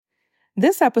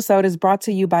This episode is brought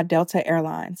to you by Delta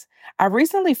Airlines. I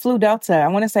recently flew Delta, I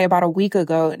want to say about a week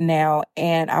ago now,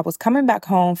 and I was coming back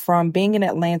home from being in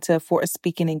Atlanta for a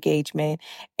speaking engagement,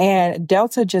 and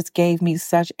Delta just gave me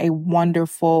such a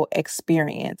wonderful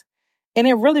experience. And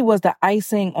it really was the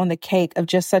icing on the cake of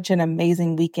just such an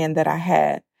amazing weekend that I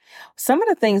had. Some of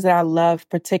the things that I loved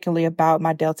particularly about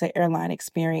my Delta airline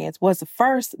experience was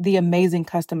first, the amazing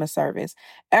customer service.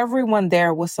 Everyone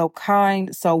there was so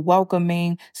kind, so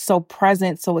welcoming, so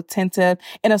present, so attentive.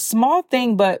 And a small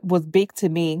thing, but was big to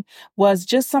me, was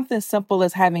just something simple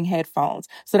as having headphones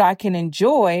so that I can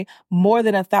enjoy more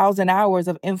than 1,000 hours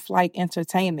of in-flight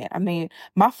entertainment. I mean,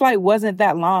 my flight wasn't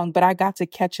that long, but I got to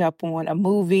catch up on a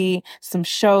movie, some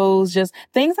shows, just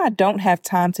things I don't have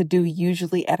time to do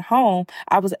usually at home.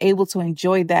 I was able to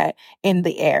enjoy that in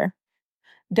the air.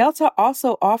 Delta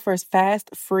also offers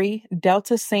fast, free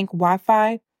Delta Sync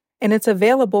Wi-Fi, and it's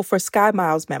available for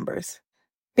SkyMiles members.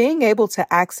 Being able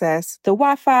to access the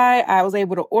Wi-Fi, I was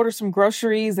able to order some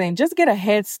groceries and just get a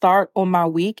head start on my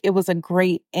week. It was a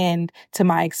great end to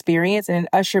my experience and it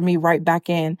ushered me right back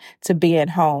in to being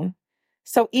home.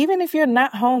 So even if you're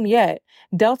not home yet,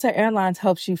 Delta Airlines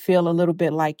helps you feel a little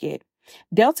bit like it.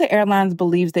 Delta Airlines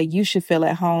believes that you should feel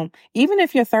at home, even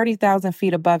if you're 30,000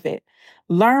 feet above it.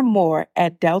 Learn more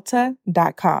at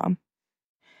delta.com.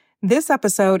 This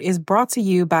episode is brought to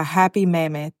you by Happy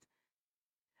Mammoth.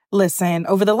 Listen,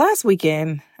 over the last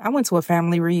weekend, I went to a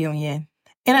family reunion.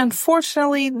 And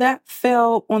unfortunately, that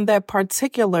fell on that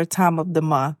particular time of the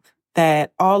month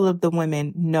that all of the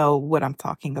women know what I'm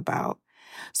talking about.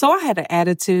 So I had an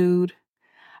attitude.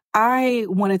 I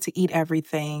wanted to eat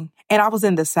everything. And I was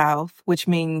in the South, which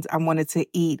means I wanted to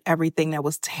eat everything that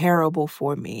was terrible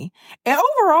for me. And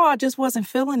overall, I just wasn't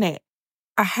feeling it.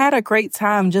 I had a great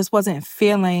time, just wasn't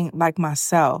feeling like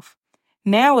myself.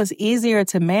 Now it's easier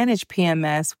to manage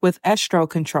PMS with Estro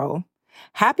Control.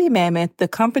 Happy Mammoth, the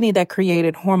company that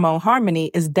created Hormone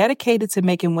Harmony, is dedicated to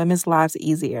making women's lives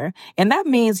easier. And that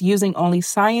means using only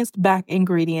science-backed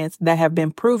ingredients that have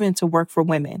been proven to work for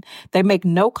women. They make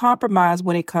no compromise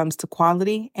when it comes to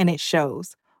quality, and it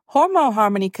shows. Hormone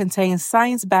Harmony contains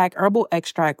science-backed herbal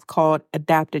extracts called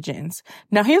adaptogens.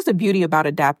 Now, here's the beauty about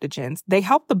adaptogens. They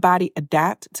help the body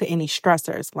adapt to any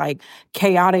stressors, like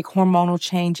chaotic hormonal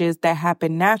changes that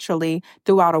happen naturally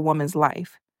throughout a woman's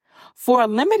life. For a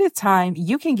limited time,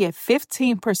 you can get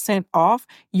 15% off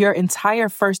your entire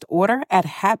first order at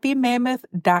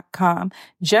happymammoth.com.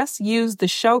 Just use the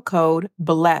show code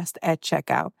BLESSED at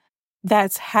checkout.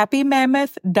 That's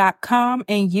happymammoth.com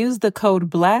and use the code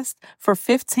BLESSED for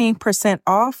 15%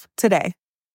 off today.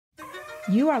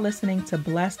 You are listening to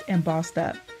Blessed and Bossed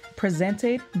Up,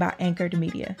 presented by Anchored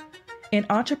Media, an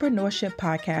entrepreneurship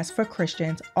podcast for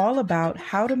Christians all about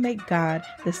how to make God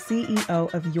the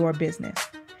CEO of your business.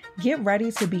 Get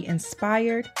ready to be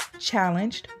inspired,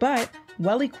 challenged, but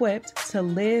well-equipped to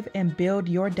live and build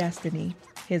your destiny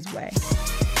His way.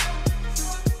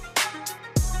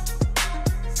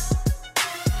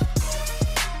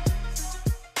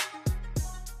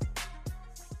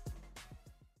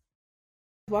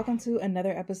 Welcome to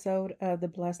another episode of the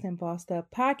Blessed and Bossed Up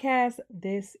podcast.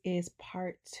 This is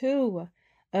part 2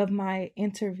 of my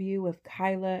interview with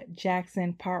Kyla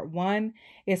Jackson. Part 1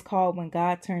 is called When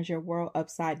God Turns Your World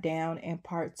Upside Down, and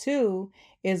part 2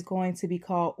 is going to be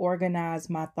called Organize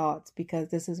My Thoughts, because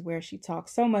this is where she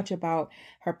talks so much about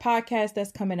her podcast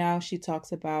that's coming out. She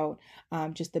talks about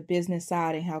just the business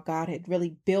side and how God had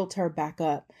really built her back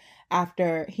up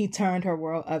after He turned her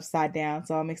world upside down.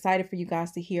 So I'm excited for you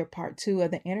guys to hear part 2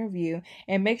 of the interview,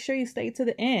 and make sure you stay to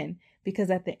the end,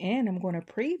 because at the end, I'm going to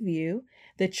preview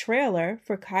the trailer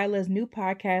for Kyla's new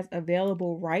podcast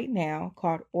available right now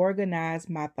called Organize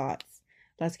My Thoughts.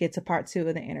 Let's get to part 2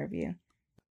 of the interview.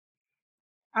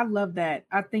 I love that.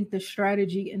 I think the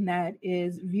strategy in that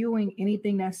is viewing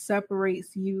anything that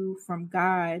separates you from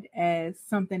God as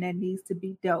something that needs to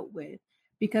be dealt with.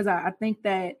 Because I think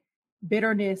that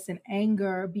bitterness and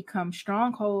anger become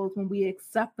strongholds when we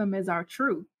accept them as our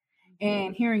truth.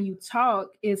 And hearing you talk,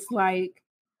 it's like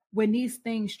when these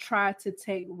things try to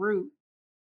take root,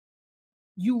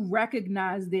 you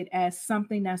recognize it as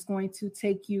something that's going to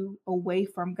take you away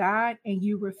from God, and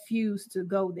you refuse to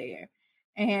go there.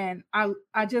 And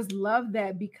I just love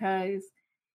that, because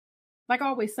like I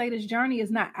always say, this journey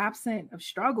is not absent of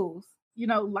struggles. You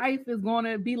know, life is going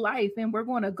to be life, and we're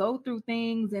going to go through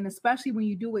things. And especially when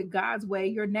you do it God's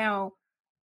way,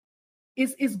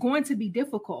 it's going to be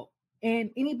difficult.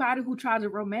 And anybody who tries to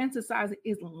romanticize it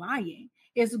is lying.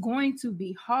 It's going to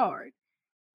be hard.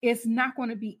 It's not going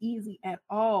to be easy at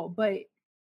all. But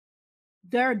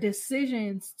there are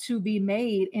decisions to be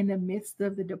made in the midst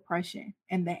of the depression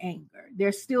and the anger.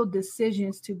 There's still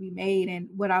decisions to be made. And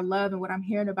what I love and what I'm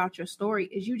hearing about your story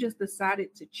is you just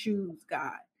decided to choose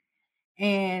God.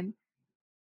 And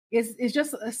it's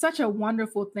just such a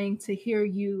wonderful thing to hear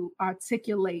you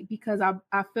articulate, because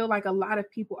I feel like a lot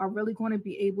of people are really going to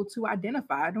be able to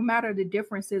identify, no matter the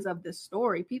differences of the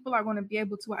story. People are going to be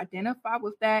able to identify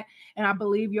with that. And I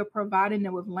believe you're providing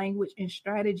them with language and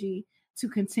strategy to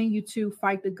continue to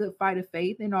fight the good fight of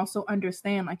faith, and also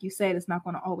understand, like you said, it's not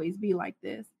going to always be like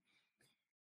this.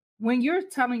 When you're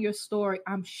telling your story,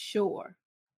 I'm sure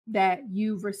that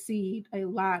you've received a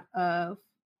lot of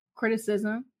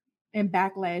criticism and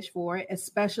backlash for it,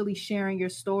 especially sharing your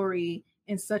story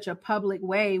in such a public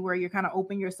way where you're kind of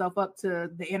opening yourself up to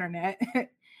the internet.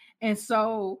 And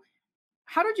so,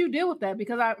 how did you deal with that?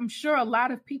 Because I'm sure a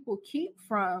lot of people keep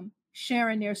from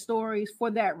sharing their stories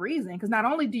for that reason. Because not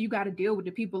only do you got to deal with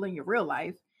the people in your real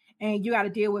life, and you got to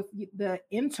deal with the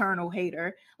internal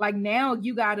hater, like now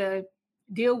you got to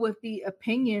deal with the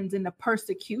opinions and the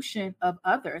persecution of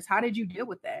others. How did you deal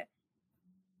with that?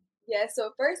 Yeah,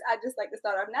 so first I just like to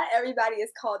start off, not everybody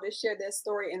is called to share their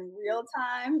story in real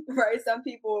time, right? Some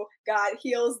people, God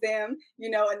heals them,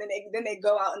 and then they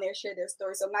go out and they share their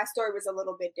story. So my story was a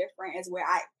little bit different, as where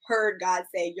I heard God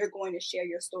say, you're going to share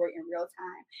your story in real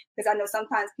time. Because I know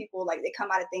sometimes people, like, they come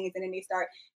out of things and then they start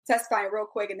testifying real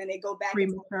quick and then they go back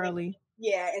prematurely.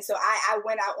 Yeah, and so I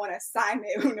went out on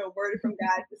assignment, word from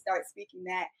God to start speaking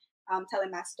that,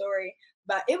 telling my story.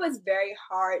 But it was very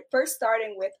hard. First,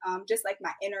 starting with just like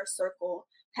my inner circle,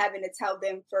 having to tell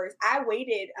them first. I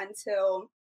waited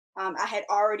until I had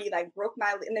already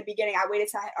in the beginning. I waited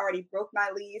till I had already broke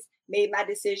my lease, made my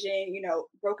decision,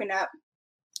 broken up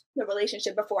the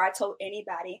relationship before I told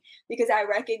anybody, because I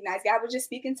recognized God was just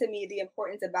speaking to me the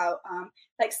importance about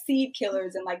like seed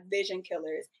killers and like vision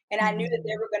killers. And I knew that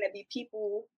there were going to be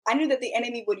people, I knew that the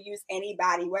enemy would use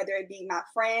anybody, whether it be my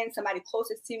friend, somebody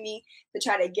closest to me, to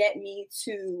try to get me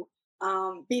to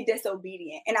be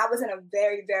disobedient. And I was in a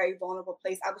very, very vulnerable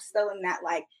place. I was still in that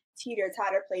like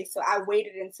teeter-totter place. So I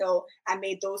waited until I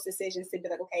made those decisions to be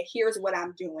like, okay, here's what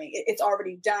I'm doing. It's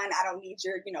already done. I don't need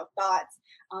your, thoughts.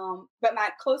 But my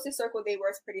closest circle, they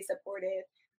were pretty supportive.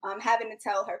 Having to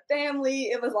tell her family,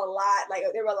 it was a lot. Like,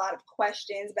 there were a lot of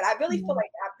questions, but I really feel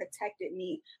like that protected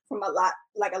me from a lot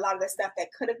of the stuff that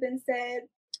could have been said.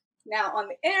 Now on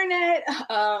the internet,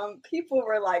 people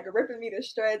were like ripping me to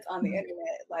shreds on the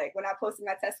internet. Like when I posted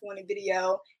my testimony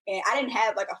video, and I didn't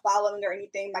have like a following or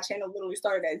anything. My channel literally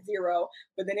started at 0,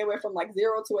 but then it went from like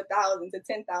 0 to 1,000 to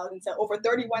 10,000 to over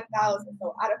 31,000.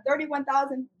 So out of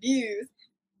 31,000 views,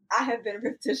 I have been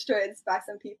ripped to shreds by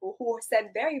some people who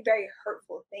said very, very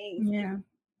hurtful things. Yeah.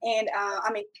 And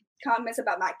comments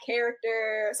about my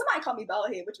character. Somebody called me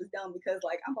baldhead, which was dumb because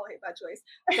like I'm baldhead by choice.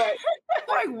 But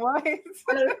like what?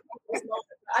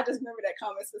 I just remember that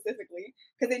comment specifically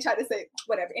because they tried to say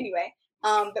whatever. Anyway,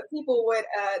 but people would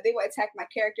they would attack my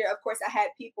character. Of course, I had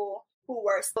people who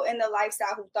were still in the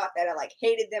lifestyle who thought that I like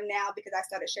hated them now because I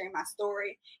started sharing my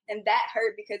story, and that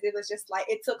hurt because it was just like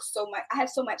it took so much. I had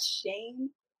so much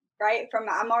shame, right?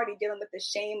 I'm already dealing with the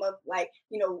shame of like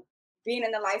being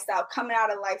in the lifestyle, coming out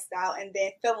of the lifestyle, and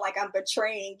then feeling like I'm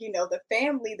betraying, the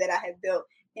family that I had built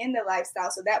in the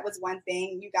lifestyle. So that was one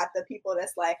thing. You got the people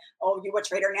that's like, oh, you're a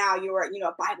traitor now, you're,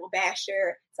 a Bible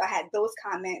basher. So I had those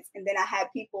comments. And then I had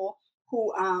people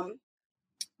who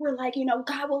were like,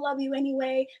 God will love you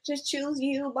anyway, just choose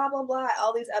you, blah, blah, blah,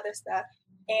 all these other stuff.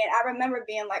 And I remember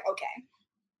being like, okay,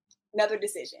 another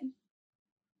decision.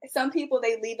 Some people,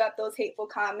 they leave up those hateful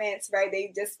comments, right?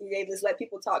 They just let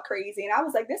people talk crazy. And I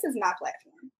was like, this is my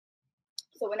platform.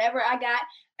 So whenever I got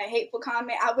a hateful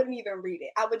comment, I wouldn't even read it.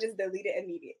 I would just delete it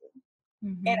immediately.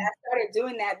 Mm-hmm. And I started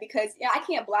doing that because I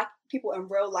can't block people in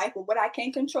real life, but what I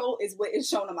can control is what is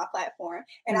shown on my platform.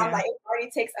 And I'm like, it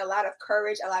already takes a lot of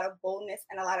courage, a lot of boldness,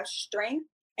 and a lot of strength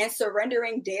and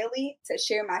surrendering daily to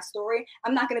share my story.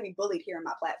 I'm not going to be bullied here on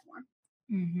my platform.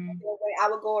 Mm-hmm. I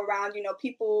would go around,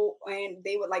 people, and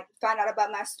they would like find out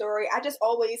about my story. I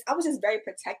was just very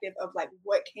protective of like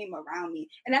what came around me.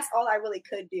 And that's all I really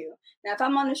could do. Now, if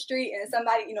I'm on the street and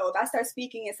somebody, if I start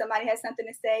speaking and somebody has something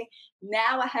to say,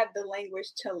 now I have the language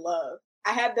to love.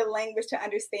 I have the language to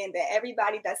understand that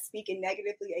everybody that's speaking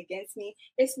negatively against me,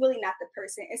 it's really not the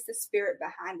person. It's the spirit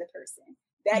behind the person.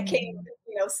 That came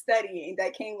with, studying,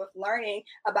 that came with learning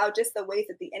about just the ways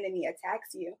that the enemy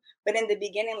attacks you. But in the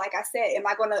beginning, like I said, am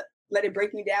I going to let it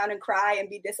break me down and cry and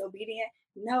be disobedient?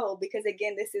 No, because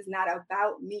again, this is not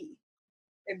about me.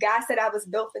 If God said I was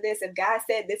built for this, if God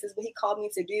said this is what he called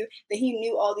me to do, then he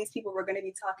knew all these people were going to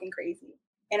be talking crazy.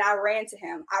 And I ran to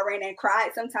him. I ran and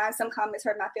cried. Sometimes some comments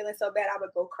hurt my feelings so bad I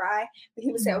would go cry. But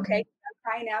he would say, okay, I'm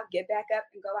crying now, get back up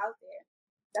and go out there.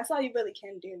 That's all you really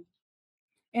can do.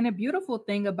 And a beautiful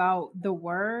thing about the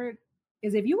word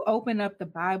is if you open up the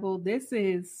Bible, this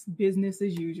is business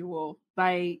as usual.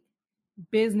 Like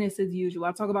business as usual.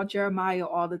 I talk about Jeremiah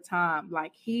all the time.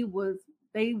 Like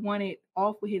they wanted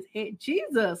off with his head.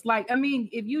 Jesus. Like, I mean,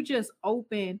 if you just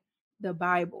open the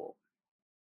Bible,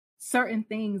 certain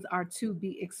things are to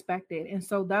be expected. And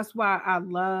so that's why I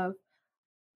love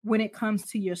when it comes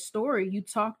to your story, you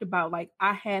talked about like,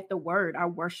 I had the word, I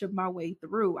worshiped my way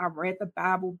through. I read the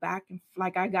Bible back and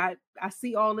like I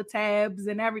see all the tabs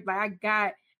and everything. I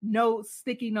got notes,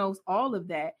 sticky notes, all of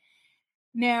that.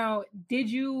 Now, were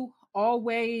you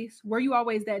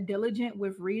always that diligent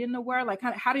with reading the word? Like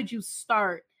how did you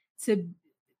start to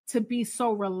be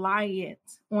so reliant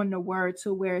on the word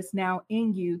to where it's now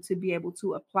in you to be able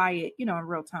to apply it, in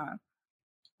real time?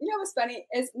 You know what's funny?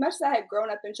 As much as I had grown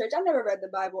up in church, I never read the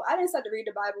Bible. I didn't start to read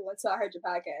the Bible until I heard your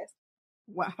podcast.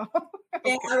 Wow.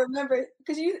 Okay. And I remember,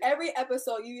 because every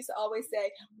episode you used to always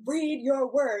say, read your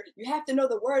word. You have to know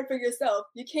the word for yourself.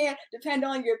 You can't depend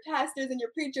on your pastors and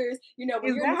your preachers. Is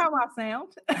that how I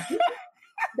sound?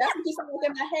 That's what you sound like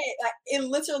in my head. Like it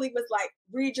literally was like,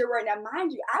 read your word. Now,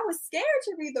 mind you, I was scared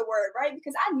to read the word, right?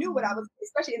 Because I knew what I was,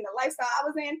 especially in the lifestyle I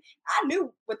was in, I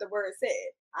knew what the word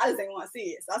said. I just didn't want to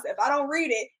see it. So I said, if I don't read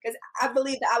it, because I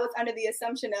believe that I was under the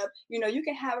assumption of, you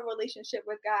can have a relationship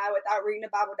with God without reading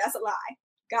the Bible. That's a lie.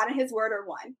 God and his word are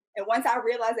one. And once I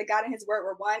realized that God and his word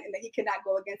were one and that he could not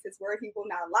go against his word, he will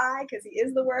not lie because he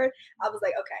is the word. I was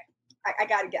like, okay, I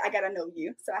gotta know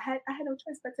you. So I had no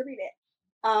choice but to read it.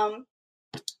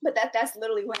 But that's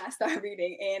literally when I started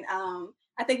reading. And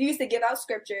I think you used to give out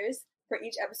scriptures for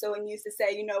each episode and used to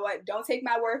say, you know what, don't take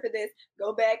my word for this.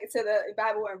 Go back into the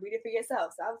Bible and read it for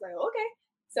yourself. So I was like, okay.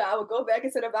 So I would go back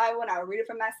into the Bible and I would read it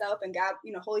for myself, and God,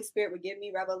 Holy Spirit would give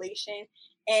me revelation.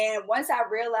 And once I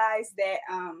realized that,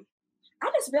 I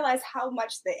just realized how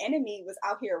much the enemy was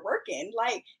out here working.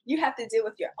 Like, you have to deal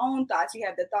with your own thoughts. You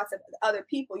have the thoughts of other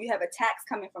people. You have attacks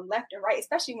coming from left and right,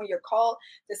 especially when you're called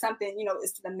to something,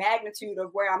 it's to the magnitude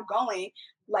of where I'm going.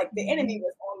 Like, the enemy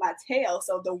was on my tail.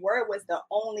 So the word was the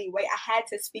only way. I had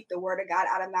to speak the word of God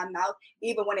out of my mouth,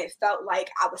 even when it felt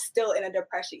like I was still in a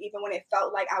depression, even when it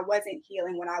felt like I wasn't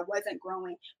healing, when I wasn't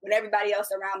growing, when everybody else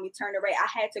around me turned away.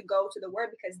 I had to go to the word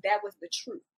because that was the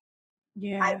truth.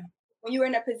 Yeah. When you're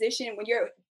in a position, when your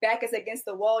back is against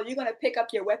the wall, you're going to pick up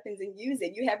your weapons and use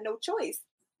it. You have no choice,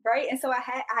 right? And so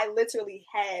I literally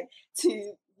had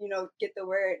to, get the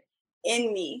word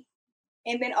in me.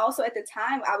 And then also at the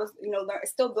time I was,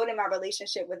 still building my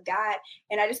relationship with God.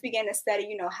 And I just began to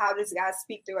study, how does God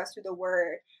speak through us through the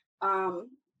word, how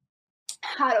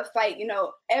to fight,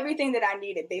 everything that I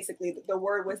needed. Basically, the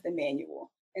word was the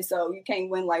manual. And so you can't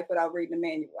win life without reading the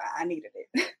manual. I needed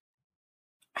it.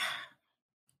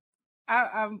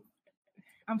 I'm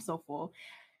so full.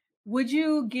 Would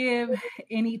you give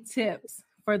any tips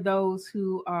for those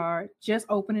who are just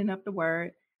opening up the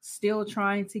word, still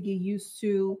trying to get used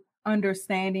to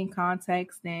understanding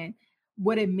context and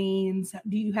what it means?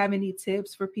 Do you have any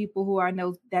tips for people who are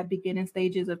in that beginning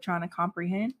stages of trying to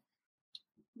comprehend?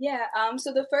 Yeah.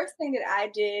 So the first thing that I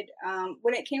did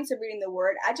when it came to reading the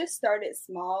word, I just started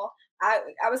small.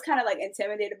 I was kind of like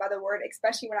intimidated by the word,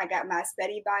 especially when I got my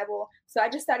study Bible. So I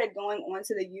just started going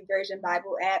onto the YouVersion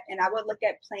Bible app, and I would look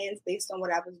at plans based on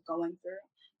what I was going through.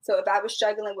 So if I was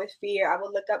struggling with fear, I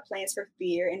would look up plans for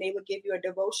fear, and they would give you a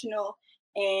devotional,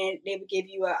 and they would give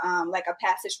you a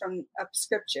passage from a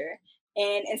scripture.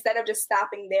 And instead of just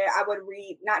stopping there, I would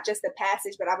read not just the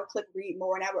passage, but I would click read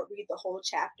more, and I would read the whole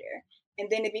chapter.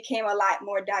 And then it became a lot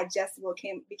more digestible,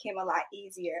 became a lot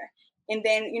easier. And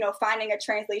then, finding a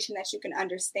translation that you can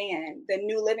understand. The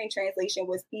New Living Translation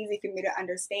was easy for me to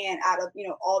understand out of,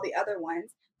 all the other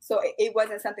ones. So it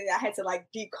wasn't something that I had to like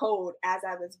decode as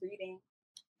I was reading.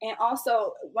 And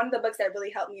also, one of the books that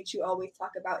really helped me, that you always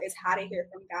talk about, is How to Hear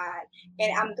from God.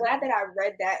 And I'm glad that I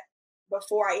read that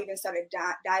before I even started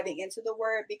diving into the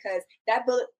word, because that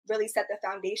book really set the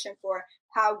foundation for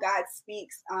how God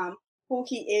speaks, who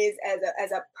he is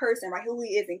as a person, right? Who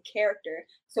he is in character.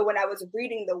 So when I was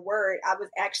reading the word, I was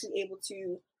actually able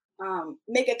to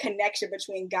make a connection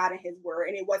between God and his word.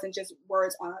 And it wasn't just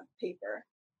words on paper.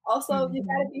 Also, you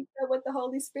got to be filled with the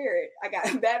Holy Spirit. I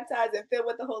got baptized and filled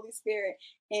with the Holy Spirit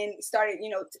and started,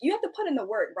 you have to put in the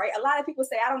work, right? A lot of people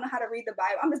say, I don't know how to read the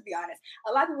Bible. I'm just be honest.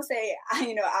 A lot of people say,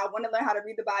 I want to learn how to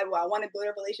read the Bible. I want to build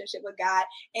a relationship with God.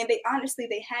 And they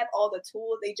have all the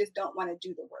tools. They just don't want to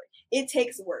do the work. It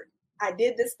takes work. I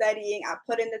did the studying, I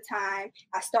put in the time,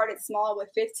 I started small with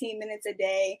 15 minutes a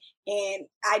day, and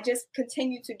I just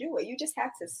continue to do it. You just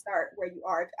have to start where you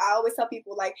are. I always tell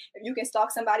people, like, if you can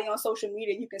stalk somebody on social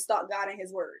media, you can stalk God and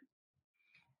his word.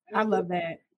 I love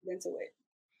that. Into it.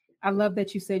 I love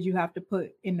that you said you have to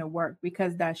put in the work,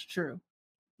 because that's true.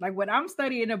 Like when I'm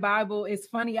studying the Bible, it's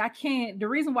funny. The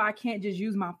reason why I can't just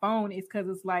use my phone is because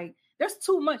it's like, there's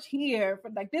too much here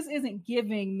for, like, this isn't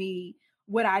giving me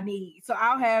what I need. So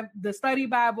I'll have the study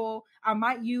Bible. I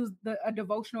might use a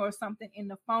devotional or something in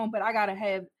the phone, but I got to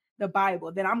have the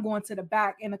Bible. Then I'm going to the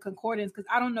back in the concordance because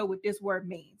I don't know what this word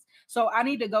means. So I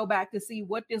need to go back to see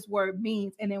what this word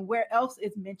means and then where else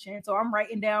it's mentioned. So I'm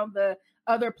writing down the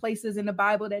other places in the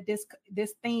Bible that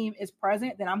this theme is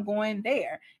present. Then I'm going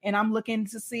there and I'm looking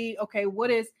to see, okay,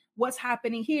 what's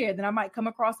happening here? Then I might come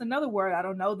across another word I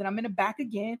don't know. Then I'm in the back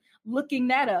again, looking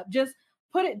that up. Just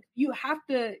you have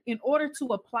to, in order to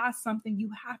apply something,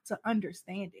 you have to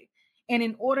understand it. And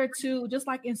in order to, just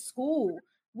like in school,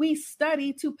 we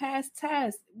study to pass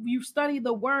tests. You study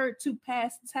the word to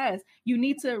pass tests. You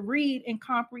need to read and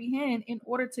comprehend in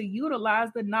order to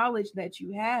utilize the knowledge that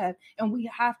you have. And we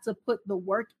have to put the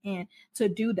work in to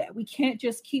do that. We can't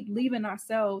just keep leaving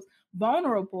ourselves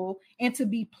vulnerable and to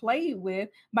be played with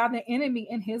by the enemy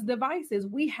and his devices.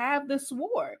 We have the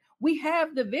sword. We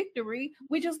have the victory.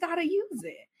 We just got to use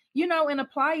it, and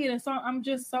apply it. And so I'm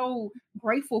just so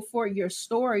grateful for your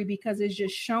story, because it's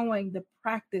just showing the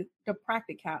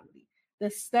practicality, the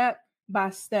step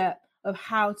by step of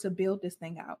how to build this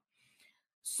thing out.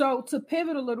 So to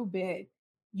pivot a little bit,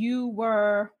 you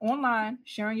were online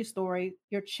sharing your story,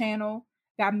 your channel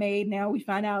got made. Now we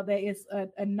find out that it's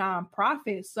a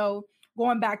nonprofit. So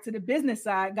going back to the business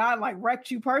side, God like wrecked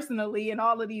you personally and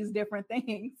all of these different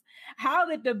things. How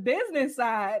did the business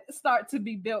side start to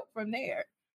be built from there?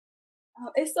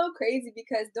 It's so crazy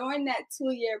because during that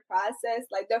 2-year process,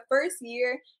 like the first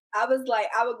year, I was like,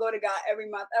 I would go to God every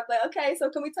month. I'm like, okay,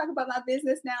 so can we talk about my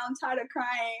business now? I'm tired of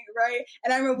crying, right?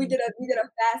 And I remember we did a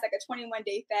fast, like a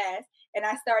 21-day fast, and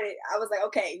I was like,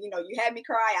 okay, you had me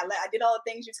cry. I did all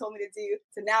the things you told me to do,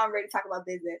 so now I'm ready to talk about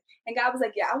business. And God was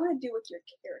like, yeah, I want to deal with your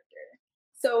character.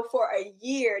 So for a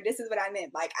year, this is what I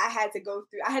meant. Like I had to do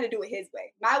it his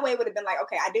way. My way would have been like,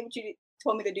 okay, I did what you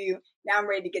told me to do. Now I'm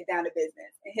ready to get down to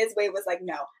business. And his way was like,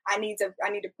 no, I need to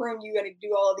prune you. I need to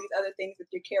do all these other things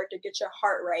with your character, get your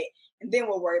heart right, and then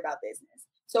we'll worry about business.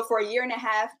 So for a year and a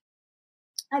half,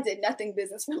 I did nothing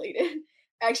business related.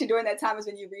 Actually, during that time is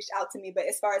when you reached out to me. But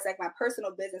as far as like my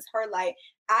personal business, Her-Lite,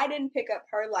 I didn't pick up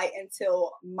Her-Lite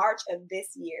until March of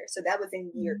this year. So that was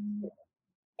in year 2.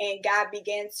 And God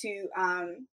began to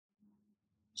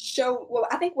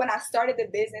I think when I started the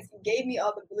business, he gave me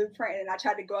all the blueprint and I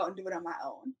tried to go out and do it on my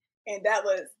own. And that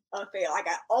was a fail. I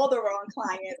got all the wrong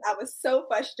clients. I was so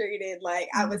frustrated. Like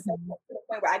I was so to the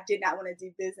point where I did not want to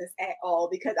do business at all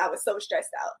because I was so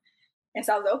stressed out. And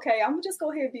so I was like, okay, I'm gonna just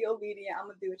go here and be obedient. I'm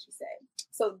gonna do what you say.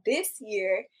 So this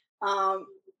year, I'm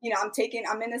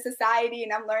in a society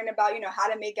and I'm learning about, how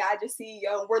to make God your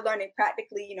CEO. And we're learning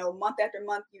practically, month after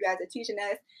month, you guys are teaching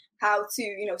us how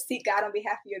to, seek God on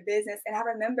behalf of your business. And I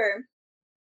remember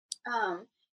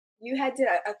you had did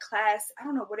a class, I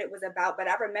don't know what it was about, but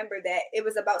I remember that it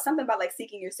was about something about like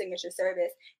seeking your signature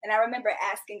service. And I remember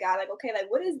asking God, like, okay, like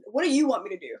what do you want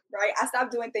me to do? Right. I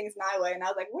stopped doing things my way. And I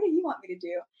was like, what do you want me to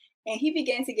do? And he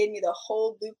began to give me the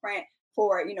whole blueprint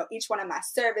for, each one of my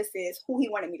services, who he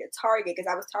wanted me to target, because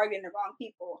I was targeting the wrong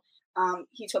people.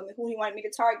 He told me who he wanted me to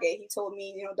target. He told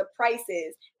me, the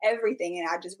prices, everything. And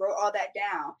I just wrote all that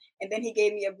down. And then he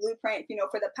gave me a blueprint,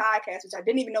 for the podcast, which I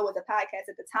didn't even know was a podcast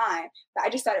at the time. But I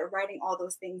just started writing all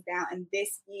those things down. And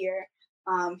this year,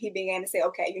 he began to say,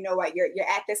 okay, you know what, you're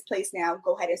at this place now.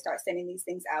 Go ahead and start sending these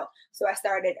things out. So I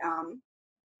started,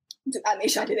 I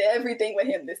made sure I did everything with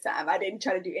him this time. I didn't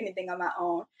try to do anything on my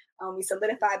own. We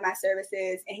solidified my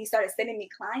services and he started sending me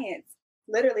clients.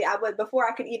 Literally, before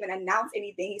I could even announce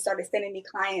anything, he started sending me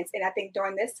clients. And I think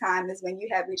during this time is when you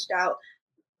had reached out,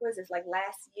 like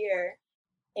last year,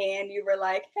 and you were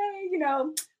like, hey,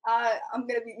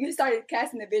 you started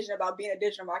casting the vision about being a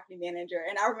digital marketing manager.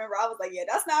 And I remember I was like, yeah,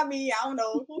 that's not me. I don't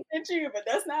know who sent you, but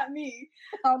that's not me.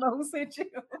 I don't know who sent you.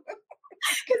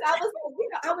 Because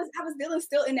I was dealing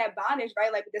still in that bondage,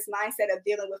 right? Like this mindset of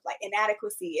dealing with like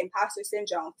inadequacy, imposter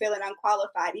syndrome, feeling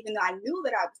unqualified, even though I knew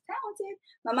that I was talented,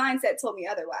 my mindset told me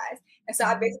otherwise. And so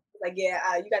I basically was like, yeah,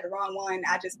 you got the wrong one.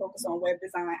 I just focus on web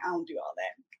design. I don't do all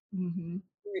that. Mm-hmm.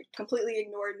 You completely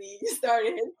ignored me. You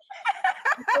started.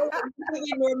 Completely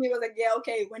ignored me. Was like, yeah,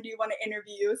 okay. When do you want to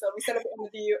interview? So we set up an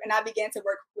interview, and I began to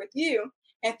work with you.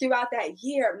 And throughout that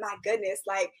year, my goodness,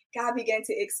 like God began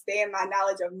to expand my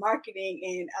knowledge of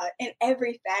marketing in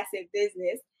every facet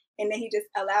business. And then he just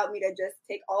allowed me to just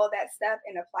take all that stuff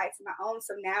and apply it to my own.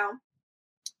 So now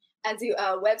I do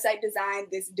website design,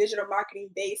 this digital marketing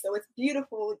base. So it's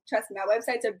beautiful. Trust me, my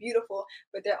websites are beautiful,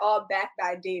 but they're all backed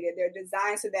by data. They're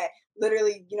designed so that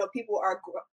literally, people are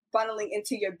funneling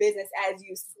into your business as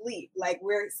you sleep. Like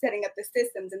we're setting up the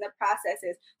systems and the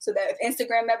processes so that if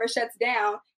Instagram ever shuts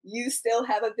down, you still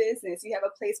have a business. You have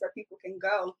a place where people can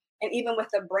go. And even with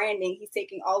the branding, he's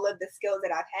taking all of the skills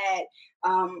that I've had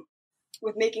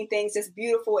with making things just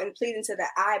beautiful and pleasing to the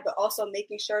eye, but also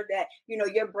making sure that,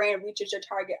 your brand reaches your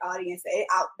target audience,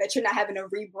 that you're not having to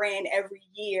rebrand every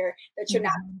year, that you're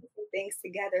not putting things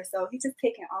together. So he's just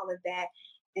taking all of that.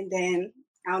 And then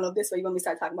I don't know if this way you want me to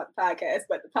start talking about the podcast,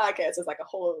 but the podcast is like a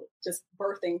whole just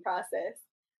birthing process.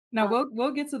 No,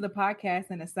 we'll get to the podcast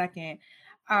in a second.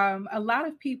 A lot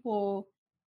of people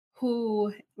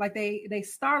who like they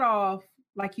start off,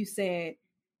 like you said,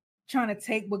 trying to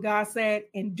take what God said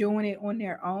and doing it on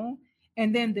their own.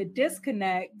 And then the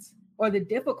disconnect or the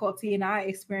difficulty, and I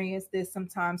experience this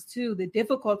sometimes too, the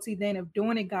difficulty then of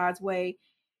doing it God's way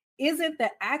isn't the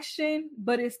action,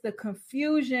 but it's the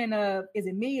confusion of, is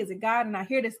it me? Is it God? And I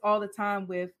hear this all the time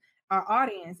with our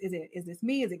audience. Is this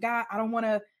me? Is it God? I don't want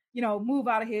to, move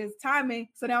out of his timing.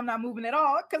 So now I'm not moving at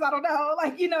all because I don't know.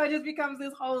 Like, it just becomes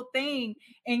this whole thing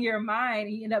in your mind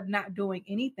and you end up not doing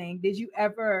anything. Did you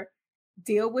ever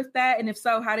deal with that? And if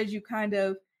so, how did you kind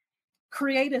of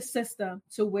create a system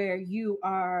to where you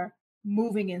are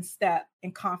moving in step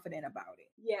and confident about it?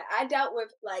 Yeah, I dealt with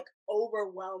like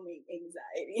overwhelming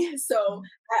anxiety. So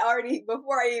I already,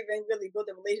 before I even really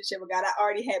built a relationship with God, I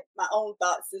already had my own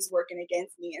thoughts just working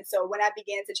against me. And so when I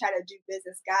began to try to do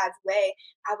business God's way,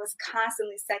 I was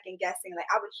constantly second guessing. Like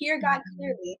I would hear God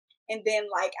clearly, and then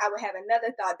like I would have another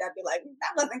thought that'd be like,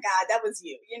 that wasn't God, that was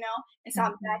you, And so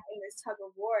I'm back in this tug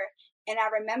of war. And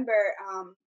I remember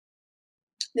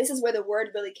this is where the word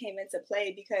really came into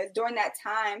play, because during that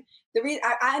time, the reason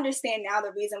I understand now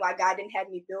the reason why God didn't have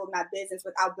me build my business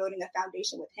without building a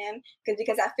foundation with him.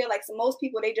 Because I feel like most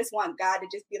people, they just want God to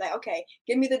just be like, okay,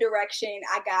 give me the direction.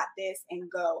 I got this and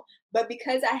go. But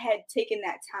because I had taken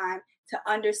that time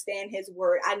to understand his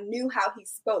word, I knew how he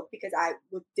spoke because I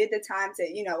did the time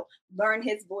to, learn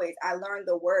his voice. I learned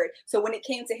the word. So when it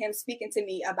came to him speaking to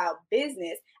me about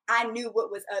business, I knew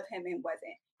what was of him and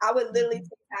wasn't. I would literally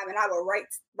take time and I would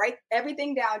write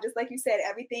everything down, just like you said,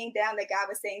 everything down that God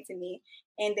was saying to me.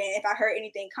 And then if I heard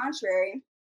anything contrary,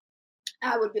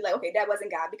 I would be like, okay, that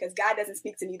wasn't God, because God doesn't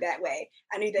speak to me that way.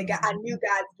 I knew that I knew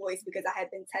God's voice because I had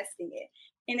been testing it.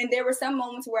 And then there were some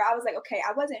moments where I was like, okay,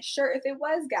 I wasn't sure if it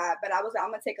was God, but I was like,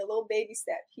 I'm going to take a little baby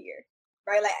step here.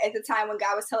 Right. Like at the time when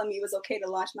God was telling me it was okay to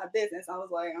launch my business, I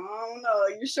was like, I don't know.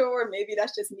 Are you sure? Maybe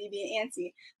that's just me being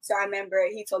antsy. So I remember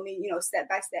he told me, step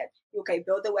by step, okay,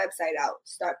 build the website out,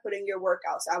 start putting your work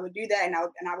out. So I would do that and I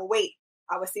would wait.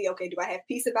 I would see, okay, do I have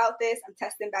peace about this? I'm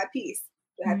testing by peace.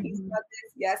 Do I have peace about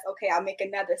this? Yes. Okay. I'll make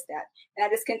another step. And I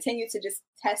just continue to just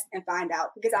test and find out,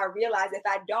 because I realized if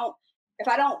I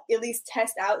don't at least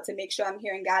test out to make sure I'm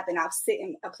hearing God, then I'll sit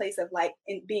in a place of like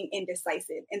being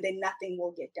indecisive, and then nothing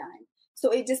will get done. So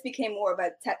it just became more of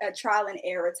a trial and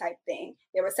error type thing.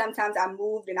 There were some times I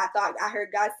moved and I thought I heard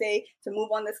God say to move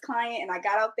on this client, and I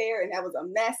got out there and that was a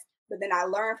mess. But then I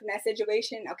learned from that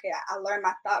situation. Okay, I learned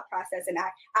my thought process, and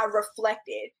I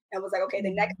reflected and was like, okay, the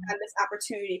next time this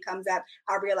opportunity comes up,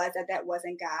 I realized that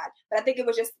wasn't God. But I think it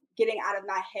was just getting out of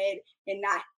my head and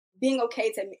not being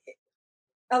okay to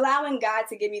allowing God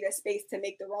to give me the space to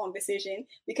make the wrong decision,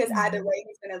 because either way,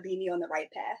 he's going to lead me on the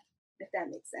right path, if that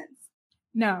makes sense.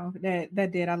 No,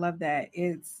 that did. I love that.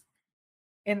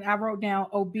 And I wrote down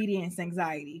obedience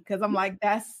anxiety, because I'm like,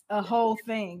 that's a whole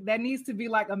thing. That needs to be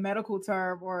like a medical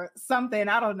term or something.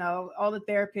 I don't know. All the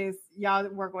therapists, y'all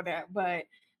work on that, but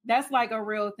that's like a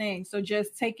real thing. So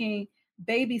just taking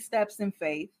baby steps in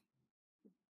faith,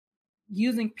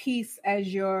 using peace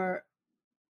as your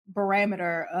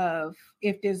barometer of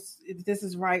if this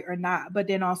is right or not, but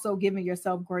then also giving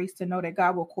yourself grace to know that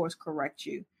God will course correct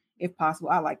you if possible.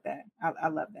 I like that. I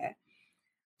love that.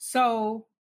 So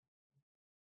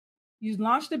you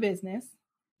launched a business,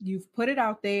 you've put it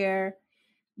out there,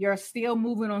 you're still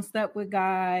moving on step with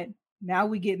God. Now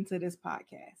we get into this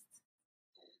podcast.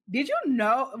 Did you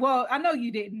know? Well, I know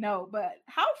you didn't know, but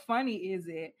how funny is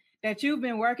it that you've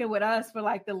been working with us for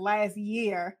like the last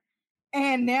year,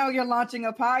 and now you're launching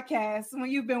a podcast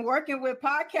when you've been working with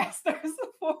podcasters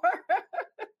for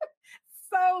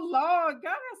so long?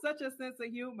 God has such a sense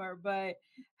of humor. But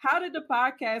how did the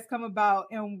podcast come about,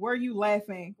 and were you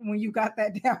laughing when you got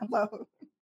that download?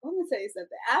 let me tell you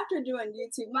something. After doing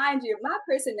YouTube, mind you, my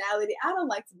personality, I don't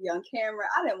like to be on camera.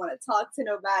 I didn't want to talk to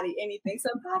nobody, anything. So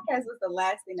podcast was the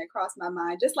last thing that crossed my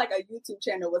mind. Just like a YouTube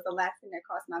channel was the last thing that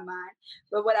crossed my mind.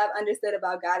 But what I've understood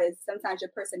about God is sometimes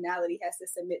your personality has to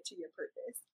submit to your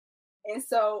purpose. And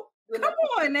so come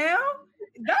on now,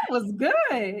 that was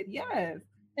good. Yes.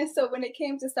 And so when it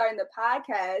came to starting the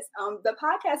podcast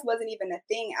wasn't even a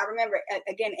thing. I remember,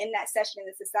 again, in that session in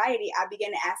the society, I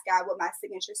began to ask God what my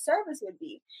signature service would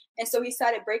be. And so he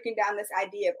started breaking down this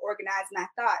idea of organize my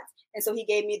thoughts. And so he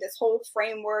gave me this whole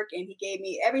framework, and he gave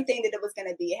me everything that it was going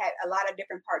to be. It had a lot of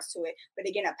different parts to it. But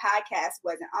again, a podcast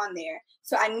wasn't on there.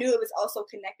 So I knew it was also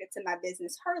connected to my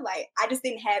business, Her Light. I just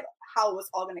didn't have how it was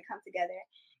all going to come together.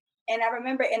 And I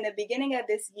remember in the beginning of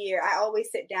this year, I always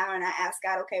sit down and I ask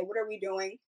God, okay, what are we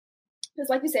doing? Because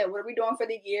like you said, what are we doing for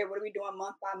the year? What are we doing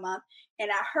month by month?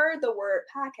 And I heard the word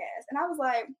podcast and I was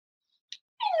like,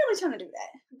 I ain't really trying to do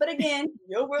that. But again,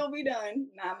 your will be done,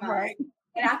 not mine. Right.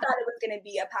 And I thought it was going to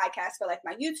be a podcast for like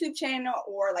my YouTube channel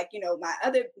or like, my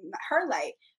Her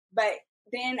Light. But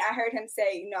then I heard him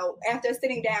say, after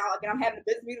sitting down, and I'm having a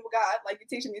business meeting with God, like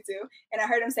you're teaching me to, and I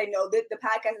heard him say, no, the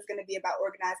podcast is going to be about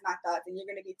organize my thoughts, and you're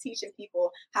going to be teaching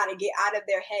people how to get out of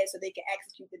their head so they can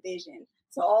execute the vision.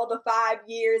 So all the 5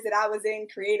 years that I was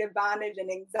in creative bondage and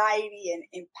anxiety and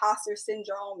imposter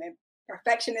syndrome and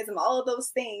perfectionism, all of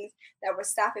those things that were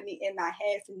stopping me in my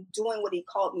head from doing what he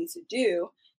called me to do,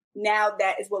 now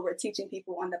that is what we're teaching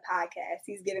people on the podcast.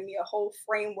 He's giving me a whole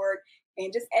framework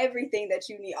and just everything that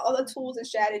you need, all the tools and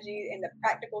strategies and the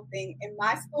practical thing in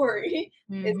my story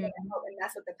is going to help. And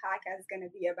that's what the podcast is going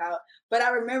to be about. But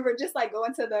I remember just like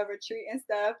going to the retreat and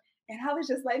stuff. And I was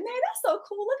just like, man, that's so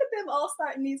cool. Look at them all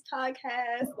starting these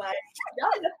podcasts. Like,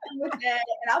 y'all have fun with that.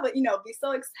 And I would, be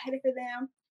so excited for them.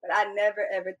 But I never,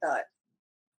 ever thought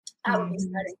I would be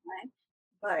starting one.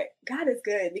 But God is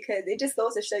good because it just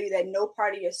goes to show you that no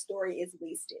part of your story is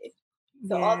wasted.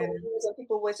 So all the years when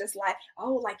people was just like,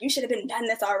 oh, like you should have been done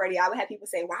this already. I would have people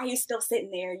say, why are you still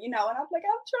sitting there? And I'm like,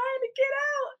 I'm trying to get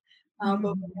out.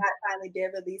 But when God finally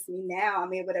did release me now,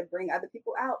 I'm able to bring other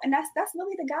people out. And that's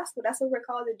really the gospel. That's what we're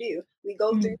called to do. We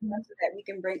go through stuff so that we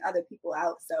can bring other people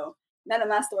out. So none of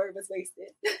my story was wasted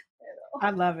at all.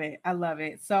 I love it. I love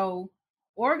it. So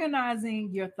organizing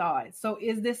your thoughts. So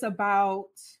is this about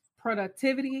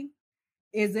productivity?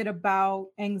 Is it about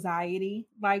anxiety?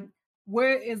 Like,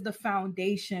 where is the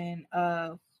foundation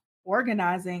of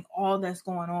organizing all that's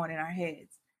going on in our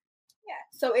heads? Yeah,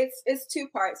 so it's two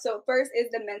parts. So first is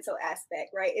the mental aspect,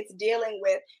 right? It's dealing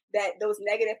with those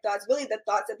negative thoughts, really the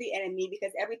thoughts of the enemy,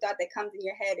 because every thought that comes in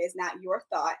your head is not your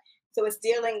thought. So it's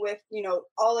dealing with,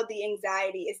 all of the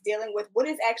anxiety. It's dealing with what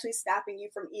is actually stopping you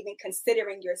from even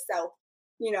considering yourself,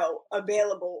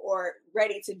 available or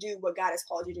ready to do what God has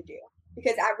called you to do.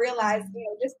 Because I realized,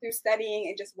 just through studying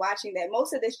and just watching that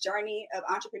most of this journey of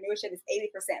entrepreneurship is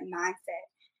 80% mindset.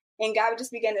 And God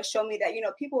just began to show me that,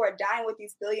 people are dying with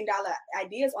these billion-dollar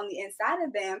ideas on the inside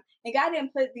of them. And God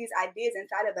didn't put these ideas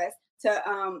inside of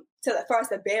us for us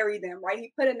to bury them, right?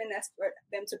 He put them in us for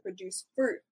them to produce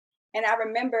fruit. And I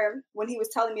remember when he was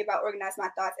telling me about organize my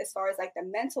thoughts, as far as like the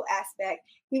mental aspect,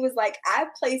 he was like, I've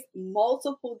placed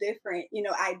multiple different,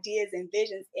 ideas and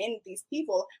visions in these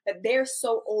people that they're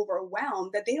so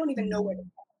overwhelmed that they don't even know where to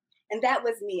go. And that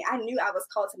was me. I knew I was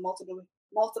called to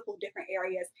multiple different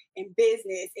areas in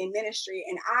business, in ministry,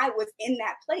 and I was in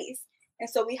that place. And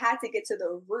so we had to get to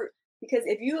the root, because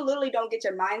if you literally don't get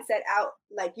your mindset out,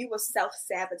 like you will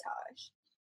self-sabotage.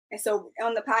 And so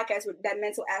on the podcast, with that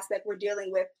mental aspect, we're dealing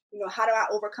with, how do I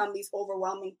overcome these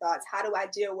overwhelming thoughts? How do I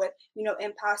deal with,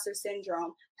 imposter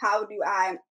syndrome? How do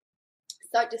I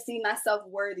start to see myself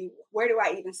worthy? Where do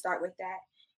I even start with that?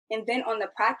 And then on the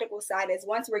practical side is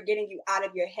once we're getting you out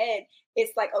of your head,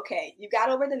 it's like, okay, you got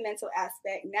over the mental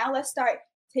aspect. Now let's start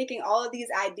taking all of these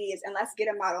ideas and let's get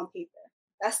them out on paper.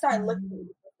 Let's start looking at what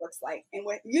it looks like. And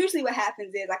usually what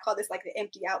happens is, I call this like the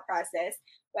empty out process.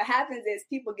 What happens is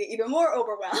people get even more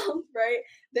overwhelmed, right?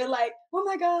 They're like, oh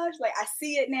my gosh, like I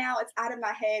see it now, it's out of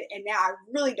my head. And now I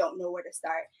really don't know where to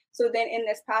start. So then in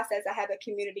this process, I have a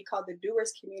community called the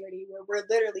Doers Community, where we're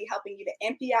literally helping you to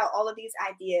empty out all of these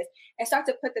ideas and start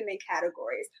to put them in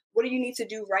categories. What do you need to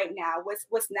do right now?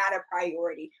 What's not a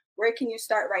priority? Where can you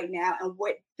start right now? And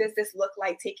what does this look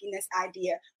like, taking this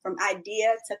idea from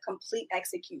idea to complete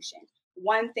execution,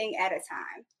 one thing at a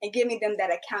time, and giving them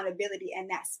that accountability and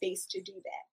that space to do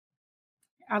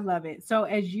that. I love it. So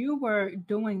as you were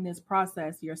doing this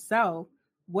process yourself,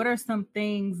 what are some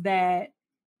things that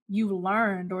you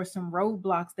learned or some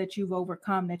roadblocks that you've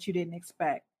overcome that you didn't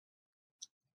expect?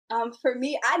 For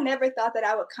me, I never thought that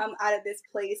I would come out of this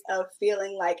place of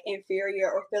feeling like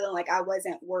inferior or feeling like I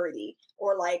wasn't worthy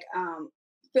or like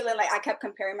feeling like I kept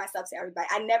comparing myself to everybody.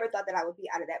 I never thought that I would be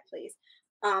out of that place.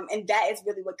 And that is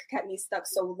really what kept me stuck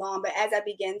so long. But as God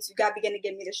began to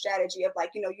give me the strategy of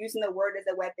like, using the word as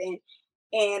a weapon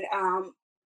and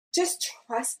just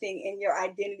trusting in your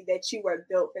identity that you were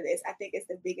built for this, I think is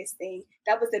the biggest thing.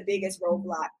 That was the biggest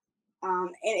roadblock.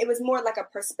 And it was more like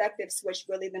a perspective switch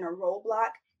really than a roadblock.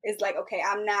 It's like, okay,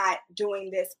 I'm not doing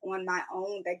this on my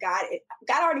own. That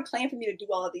God already planned for me to do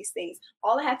all of these things.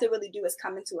 All I have to really do is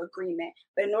come into agreement.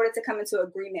 But in order to come into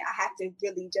agreement, I have to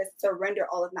really just surrender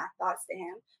all of my thoughts to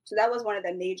him. So that was one of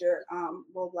the major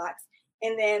roadblocks.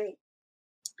 And then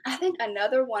I think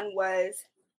another one was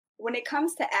when it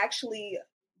comes to actually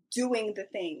doing the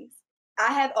things.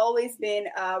 I have always been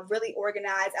really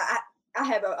organized. I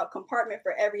have a compartment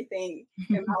for everything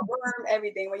in my room,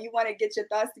 everything. When you want to get your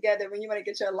thoughts together, when you want to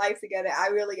get your life together, I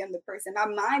really am the person. My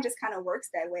mind just kind of works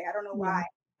that way. I don't know why.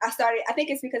 I think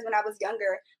it's because when I was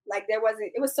younger, like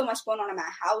it was so much going on in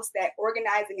my house that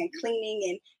organizing and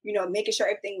cleaning and, making sure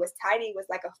everything was tidy was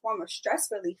like a form of stress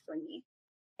relief for me.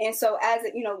 And so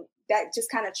that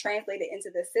just kind of translated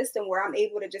into the system where I'm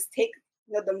able to just take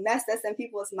the mess that's in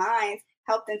people's minds,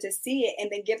 help them to see it,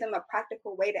 and then give them a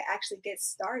practical way to actually get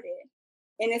started.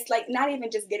 And it's like not even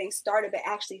just getting started, but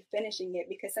actually finishing it.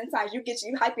 Because sometimes you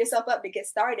hype yourself up to get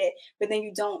started, but then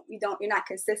you're not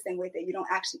consistent with it. You don't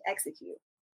actually execute.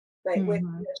 But with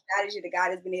the strategy that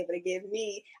God has been able to give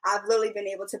me, I've literally been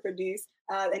able to produce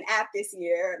an app this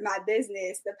year, my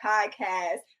business, the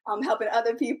podcast, helping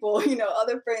other people,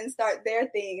 other friends start their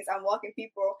things. I'm walking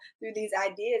people through these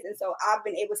ideas. And so I've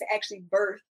been able to actually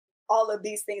birth all of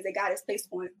these things that God has placed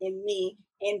in me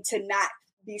and to not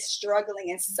be struggling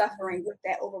and suffering with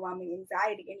that overwhelming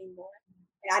anxiety anymore.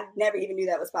 And I never even knew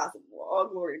that was possible. All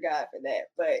glory to God for that.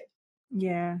 But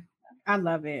yeah. I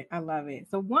love it. I love it.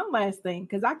 So one last thing,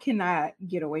 because I cannot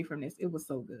get away from this. It was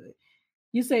so good.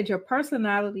 You said your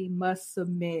personality must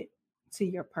submit to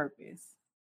your purpose.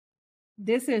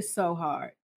 This is so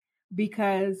hard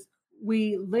because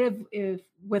we live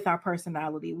with our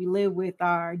personality. We live with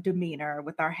our demeanor,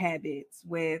 with our habits,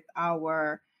 with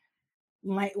our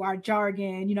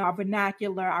jargon, our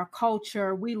vernacular, our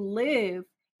culture. We live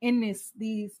in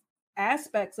these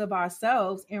aspects of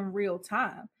ourselves in real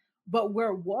time, but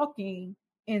we're walking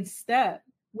in step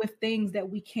with things that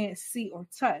we can't see or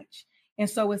touch. And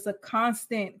so it's a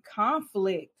constant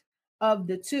conflict of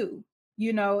the two,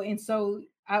 and so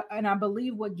I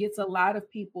believe what gets a lot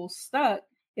of people stuck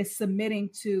is submitting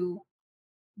to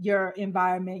your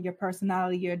environment, your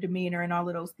personality, your demeanor, and all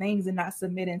of those things, and not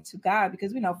submitting to God,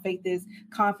 because we know faith is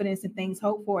confidence in things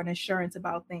hoped for and assurance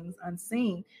about things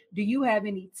unseen. Do you have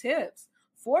any tips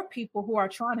for people who are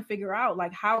trying to figure out,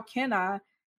 like, how can I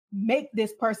make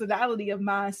this personality of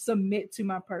mine submit to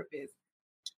my purpose?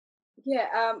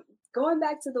 Yeah, going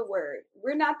back to the word,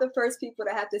 we're not the first people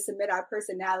to have to submit our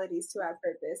personalities to our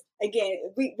purpose. Again,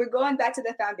 we're going back to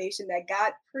the foundation that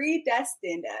God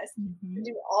predestined us to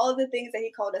do all of the things that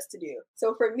he called us to do.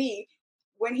 So for me,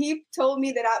 when he told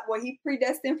me that he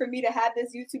predestined for me to have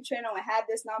this YouTube channel and have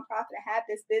this nonprofit and have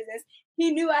this business,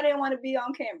 he knew I didn't want to be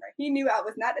on camera. He knew I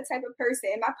was not the type of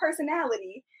person in my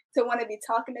personality to want to be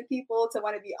talking to people, to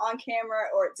want to be on camera,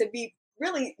 or to be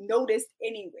really noticed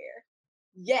anywhere.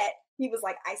 Yet he was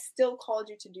like, I still called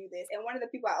you to do this. And one of the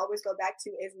people I always go back to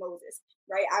is Moses,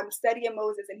 right? I'm studying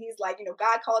Moses, and he's like,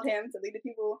 God called him to lead the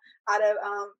people out of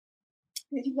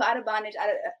bondage, out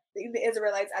of the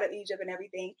Israelites out of Egypt and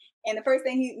everything. And the first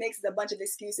thing he makes is a bunch of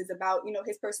excuses about,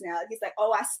 his personality. He's like,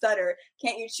 oh, I stutter.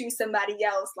 Can't you choose somebody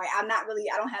else? Like, I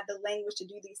don't have the language to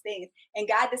do these things. And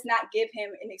God does not give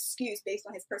him an excuse based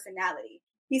on his personality.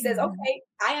 He says, okay,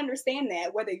 I understand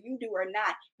that, whether you do or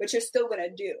not, but you're still going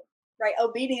to do. Right?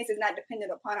 Obedience is not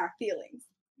dependent upon our feelings.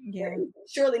 Yeah. Right?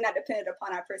 Surely not dependent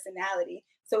upon our personality.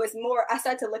 So it's more, I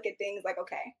start to look at things like,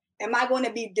 okay, am I going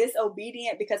to be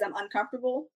disobedient because I'm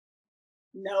uncomfortable?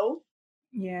 No.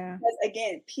 Yeah. Because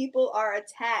again, people are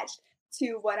attached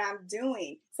to what I'm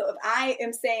doing. So if I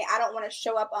am saying I don't want to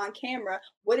show up on camera,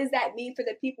 what does that mean for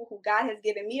the people who God has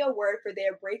given me a word for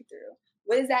their breakthrough?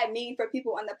 What does that mean for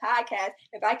people on the podcast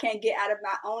if I can't get out of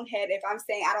my own head, if I'm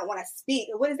saying I don't want to speak?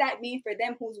 What does that mean for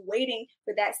them who's waiting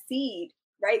for that seed,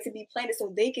 right, to be planted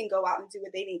so they can go out and do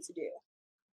what they need to do?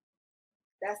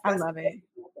 That's I love it.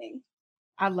 Thing.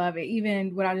 I love it.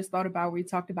 Even what I just thought about, we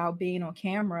talked about being on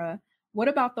camera. What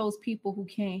about those people who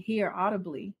can't hear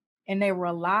audibly and they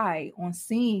rely on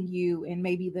seeing you and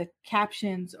maybe the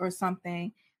captions or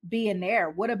something being there?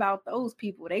 What about those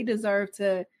people? They deserve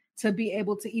to to be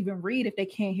able to even read if they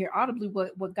can't hear audibly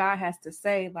what God has to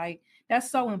say. Like,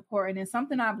 that's so important. And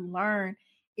something I've learned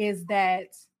is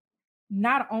that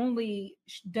not only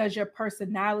does your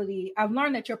personality, I've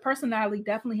learned that your personality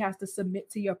definitely has to submit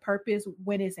to your purpose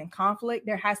when it's in conflict.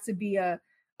 There has to be a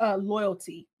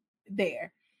loyalty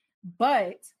there.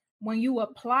 But when you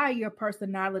apply your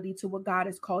personality to what God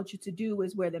has called you to do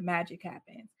is where the magic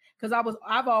happens. Because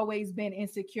I've always been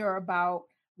insecure about,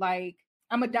 like,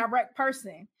 I'm a direct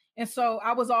person. And so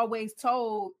I was always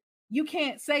told, you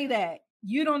can't say that.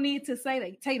 You don't need to say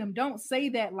that. Tatum, don't say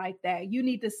that like that. You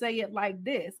need to say it like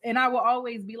this. And I will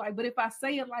always be like, but if I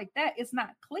say it like that, it's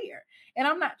not clear. And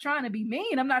I'm not trying to be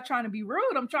mean. I'm not trying to be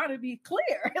rude. I'm trying to be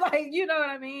clear. Like, you know what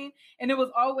I mean? And it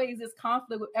was always this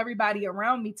conflict with everybody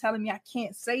around me telling me I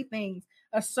can't say things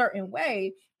a certain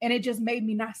way. And it just made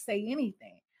me not say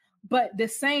anything. But the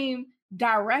same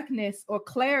directness or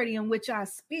clarity in which I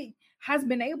speak has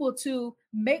been able to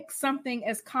make something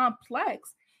as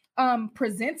complex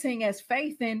presenting as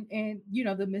faith and you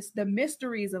know the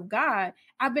mysteries of God.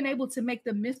 I've been able to make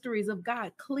the mysteries of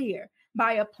God clear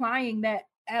by applying that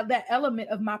element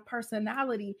of my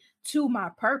personality to my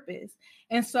purpose.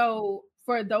 And so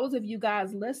for those of you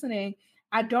guys listening,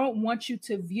 I don't want you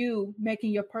to view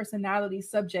making your personality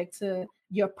subject to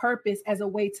your purpose as a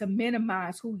way to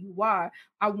minimize who you are.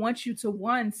 I want you to,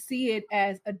 one, see it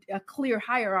as a clear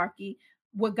hierarchy.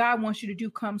 What God wants you to do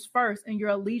comes first, and your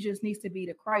allegiance needs to be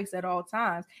to Christ at all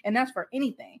times. And that's for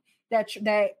anything that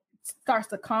starts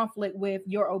to conflict with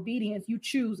your obedience. You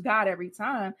choose God every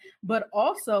time, but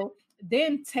also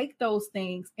then take those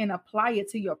things and apply it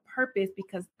to your purpose,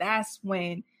 because that's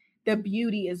when the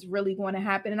beauty is really going to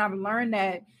happen. And I've learned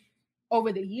that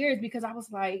over the years, because I was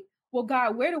like, well,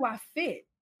 God, where do I fit?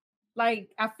 Like,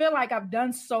 I feel like I've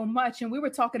done so much. And we were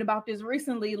talking about this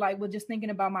recently, like, we're just thinking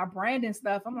about my brand and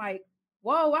stuff. I'm like,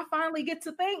 whoa, I finally get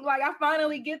to think, like, I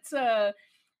finally get to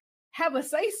have a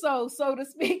say so to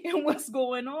speak, in what's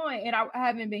going on. And I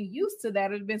haven't been used to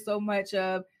that. It's been so much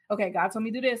of, okay, God told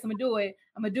me to do this, I'm gonna do it,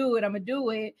 I'm gonna do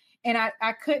it. And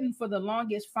I couldn't for the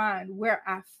longest find where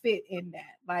I fit in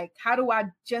that. Like, how do I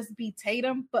just be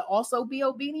Tatum, but also be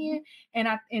obedient? And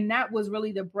that was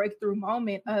really the breakthrough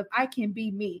moment of, I can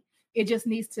be me. It just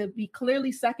needs to be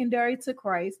clearly secondary to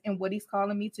Christ and what he's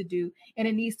calling me to do. And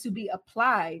it needs to be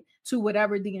applied to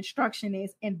whatever the instruction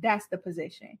is. And that's the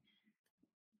position.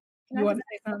 You want to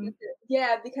say something?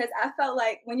 Yeah, because I felt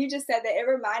like when you just said that, it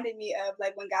reminded me of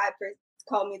like when God first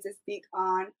called me to speak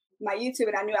on my YouTube,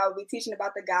 and I knew I would be teaching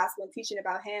about the gospel and teaching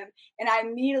about him. And I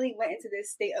immediately went into this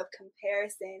state of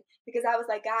comparison, because I was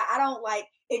like, God, I don't like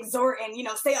exhort and, you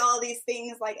know, say all these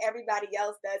things like everybody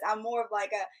else does. I'm more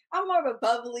of a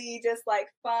bubbly, just like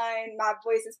fun. My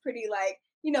voice is pretty like,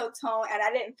 you know, tone. And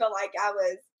I didn't feel like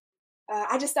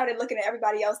I just started looking at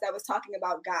everybody else that was talking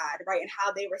about God, right, and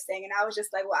how they were saying. And I was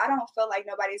just like, well, I don't feel like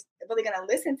nobody's really going to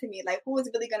listen to me. Like, who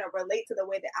is really going to relate to the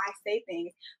way that I say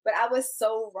things? But I was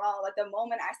so wrong. Like, the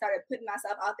moment I started putting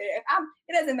myself out there,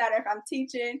 it doesn't matter if I'm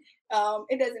teaching,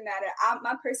 it doesn't matter.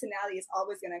 My personality is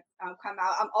always going to come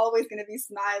out. I'm always going to be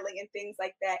smiling and things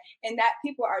like that. And that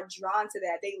people are drawn to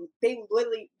that. They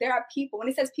literally, there are people, when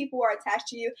it says people are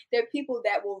attached to you, there are people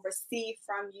that will receive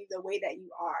from you the way that you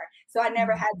are. So I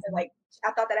never had to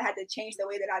I thought that I had to change the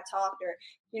way that I talked, or,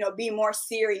 you know, be more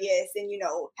serious and, you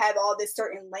know, have all this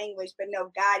certain language. But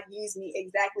no, God used me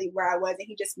exactly where I was, and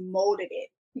he just molded it.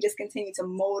 He just continued to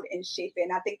mold and shape it.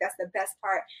 And I think that's the best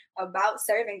part about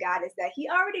serving God, is that he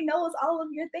already knows all of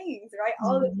your things, right?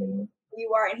 All the things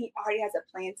you are, and he already has a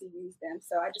plan to use them.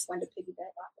 So I just wanted to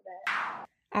piggyback off of that.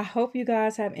 I hope you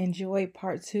guys have enjoyed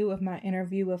part 2 of my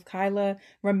interview with Kyla.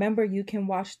 Remember, you can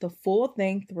watch the full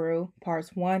thing through,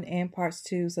 parts 1 and parts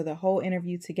 2, so the whole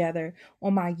interview together,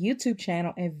 on my YouTube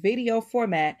channel in video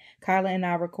format. Kyla and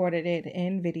I recorded it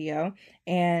in video,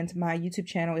 and my YouTube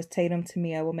channel is Tatum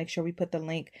Tamia. We'll make sure we put the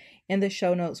link in the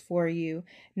show notes for you.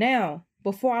 Now,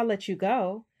 before I let you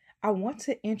go, I want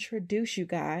to introduce you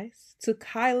guys to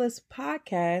Kyla's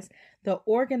podcast, the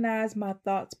Organize My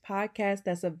Thoughts podcast,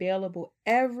 that's available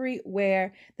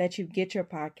everywhere that you get your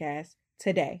podcast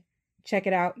today. Check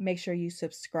it out. Make sure you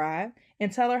subscribe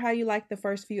and tell her how you like the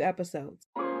first few episodes.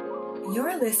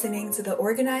 You're listening to the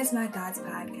Organize My Thoughts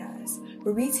podcast,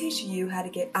 where we teach you how to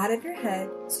get out of your head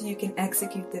so you can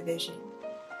execute the vision.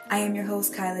 I am your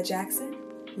host, Kyla Jackson.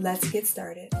 Let's get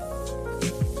started.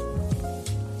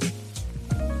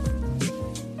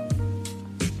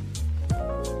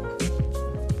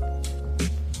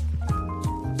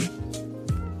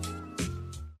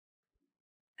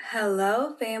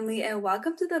 Hello, family, and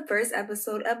welcome to the first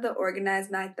episode of the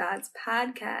Organize My Thoughts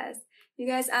podcast. You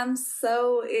guys, I'm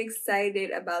so excited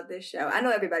about this show. I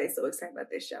know everybody's so excited about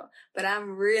this show, but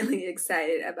I'm really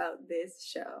excited about this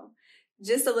show.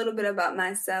 Just a little bit about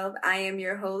myself. I am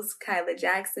your host, Kyla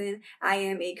Jackson. I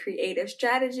am a creative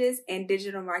strategist and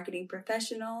digital marketing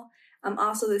professional. I'm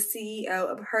also the CEO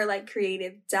of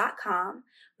herlikecreative.com,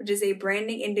 which is a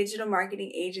branding and digital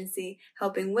marketing agency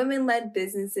helping women-led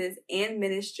businesses and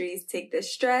ministries take the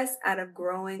stress out of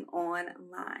growing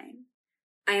online.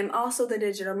 I am also the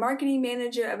digital marketing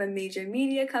manager of a major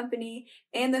media company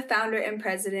and the founder and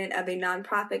president of a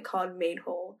nonprofit called Made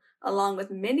Whole, along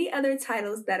with many other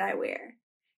titles that I wear.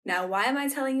 Now, why am I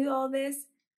telling you all this?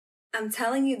 I'm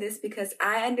telling you this because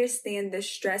I understand the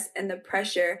stress and the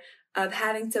pressure of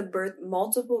having to birth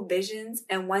multiple visions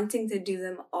and wanting to do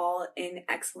them all in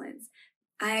excellence.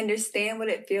 I understand what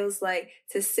it feels like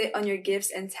to sit on your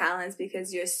gifts and talents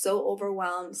because you're so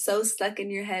overwhelmed, so stuck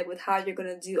in your head with how you're going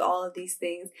to do all of these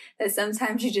things that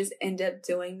sometimes you just end up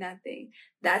doing nothing.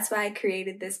 That's why I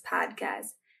created this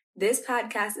podcast. This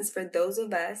podcast is for those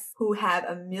of us who have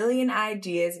a million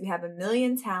ideas, we have a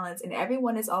million talents, and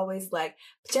everyone is always like,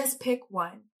 just pick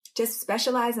one. Just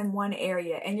specialize in one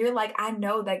area. And you're like, I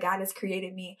know that God has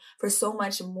created me for so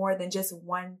much more than just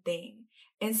one thing.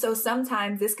 And so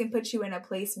sometimes this can put you in a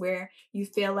place where you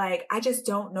feel like, I just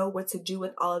don't know what to do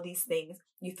with all of these things.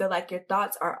 You feel like your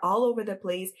thoughts are all over the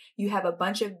place. You have a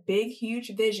bunch of big,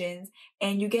 huge visions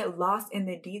and you get lost in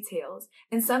the details.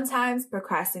 And sometimes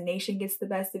procrastination gets the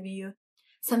best of you.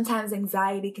 Sometimes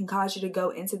anxiety can cause you to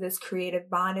go into this creative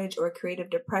bondage or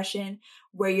creative depression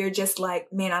where you're just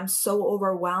like, man, I'm so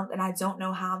overwhelmed and I don't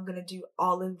know how I'm going to do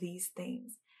all of these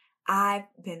things. I've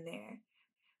been there.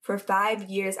 For 5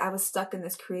 years, I was stuck in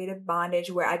this creative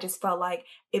bondage where I just felt like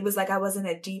it was like I was in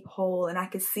a deep hole and I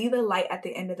could see the light at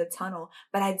the end of the tunnel,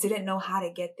 but I didn't know how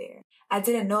to get there. I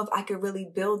didn't know if I could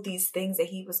really build these things that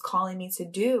he was calling me to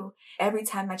do. Every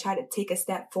time I tried to take a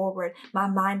step forward, my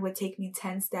mind would take me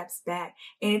 10 steps back.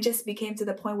 And it just became to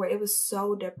the point where it was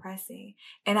so depressing.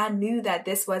 And I knew that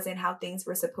this wasn't how things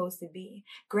were supposed to be.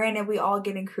 Granted, we all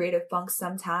get in creative funk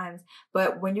sometimes,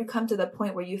 but when you come to the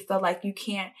point where you feel like you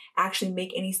can't actually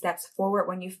make any steps forward,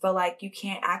 when you feel like you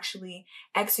can't actually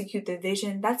execute the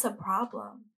vision, that's a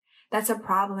problem. That's a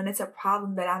problem, and it's a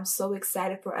problem that I'm so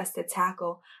excited for us to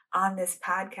tackle on this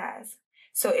podcast.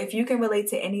 So if you can relate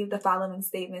to any of the following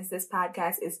statements, this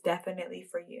podcast is definitely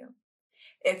for you.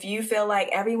 If you feel like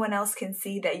everyone else can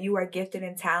see that you are gifted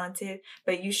and talented,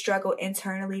 but you struggle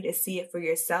internally to see it for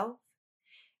yourself,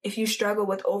 if you struggle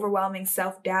with overwhelming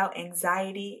self-doubt,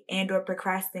 anxiety, and/or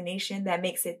procrastination that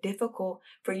makes it difficult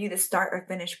for you to start or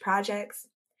finish projects,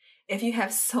 if you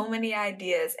have so many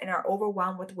ideas and are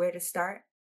overwhelmed with where to start,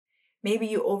 maybe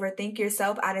you overthink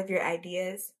yourself out of your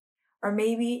ideas, or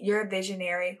maybe you're a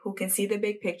visionary who can see the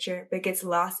big picture but gets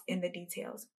lost in the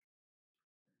details.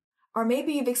 Or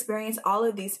maybe you've experienced all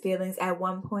of these feelings at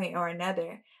one point or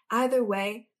another. Either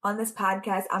way, on this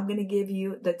podcast, I'm going to give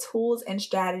you the tools and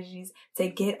strategies to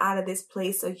get out of this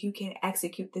place so you can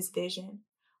execute this vision.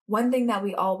 One thing that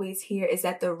we always hear is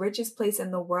that the richest place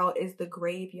in the world is the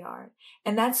graveyard.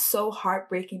 And that's so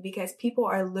heartbreaking because people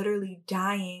are literally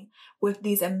dying with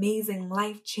these amazing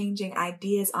life-changing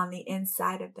ideas on the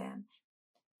inside of them.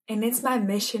 And it's my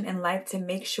mission in life to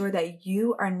make sure that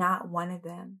you are not one of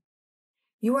them.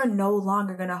 You are no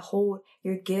longer going to hold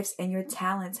your gifts and your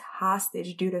talents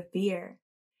hostage due to fear.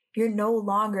 You're no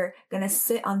longer going to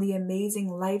sit on the amazing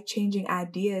life-changing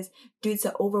ideas due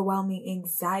to overwhelming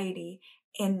anxiety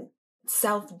and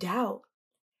self-doubt.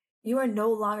 You are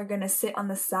no longer going to sit on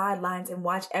the sidelines and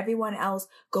watch everyone else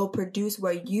go produce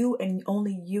what you and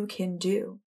only you can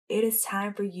do. It is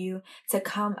time for you to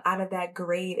come out of that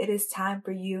grave. It is time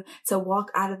for you to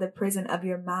walk out of the prison of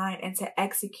your mind and to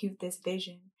execute this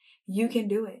vision. You can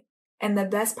do it. And the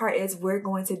best part is we're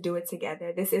going to do it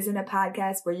together. This isn't a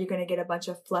podcast where you're going to get a bunch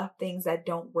of fluff things that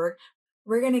don't work.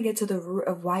 We're going to get to the root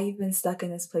of why you've been stuck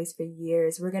in this place for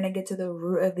years. We're going to get to the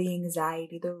root of the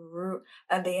anxiety, the root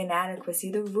of the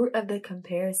inadequacy, the root of the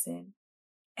comparison.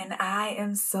 And I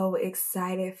am so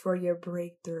excited for your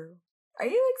breakthrough. Are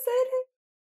you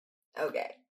excited?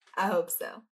 Okay, I hope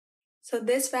so. So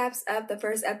this wraps up the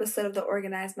first episode of the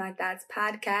Organize My Thoughts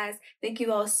podcast. Thank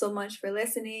you all so much for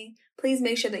listening. Please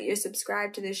make sure that you're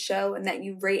subscribed to this show and that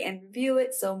you rate and review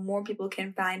it so more people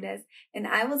can find us. And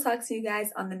I will talk to you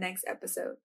guys on the next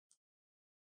episode.